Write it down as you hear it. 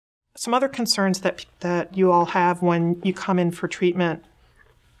some other concerns that you all have when you come in for treatment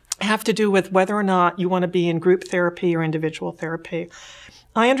have to do with whether or not you want to be in group therapy or individual therapy.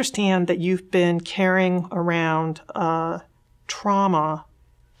 I understand that you've been carrying around trauma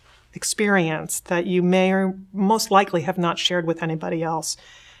experience that you may or most likely have not shared with anybody else.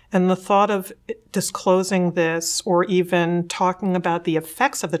 And the thought of disclosing this or even talking about the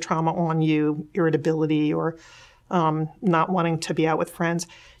effects of the trauma on you, irritability or not wanting to be out with friends,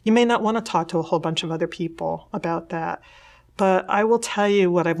 you may not want to talk to a whole bunch of other people about that. But I will tell you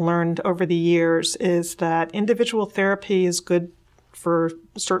what I've learned over the years is that individual therapy is good for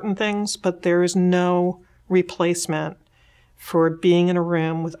certain things, but there is no replacement for being in a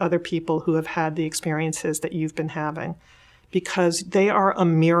room with other people who have had the experiences that you've been having, because they are a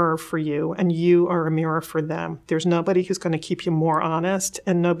mirror for you and you are a mirror for them. There's nobody who's going to keep you more honest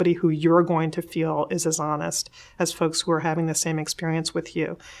and nobody who you're going to feel is as honest as folks who are having the same experience with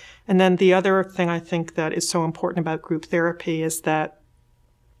you. And then the other thing I think that is so important about group therapy is that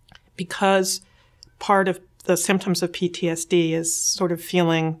because part of the symptoms of PTSD is sort of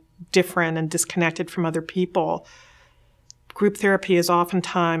feeling different and disconnected from other people, group therapy is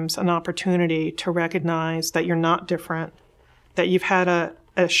oftentimes an opportunity to recognize that you're not different, that you've had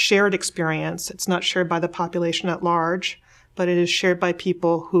a shared experience. It's not shared by the population at large, but it is shared by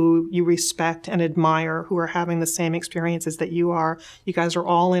people who you respect and admire, who are having the same experiences that you are. You guys are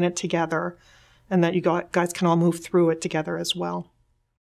all in it together, and that you guys can all move through it together as well.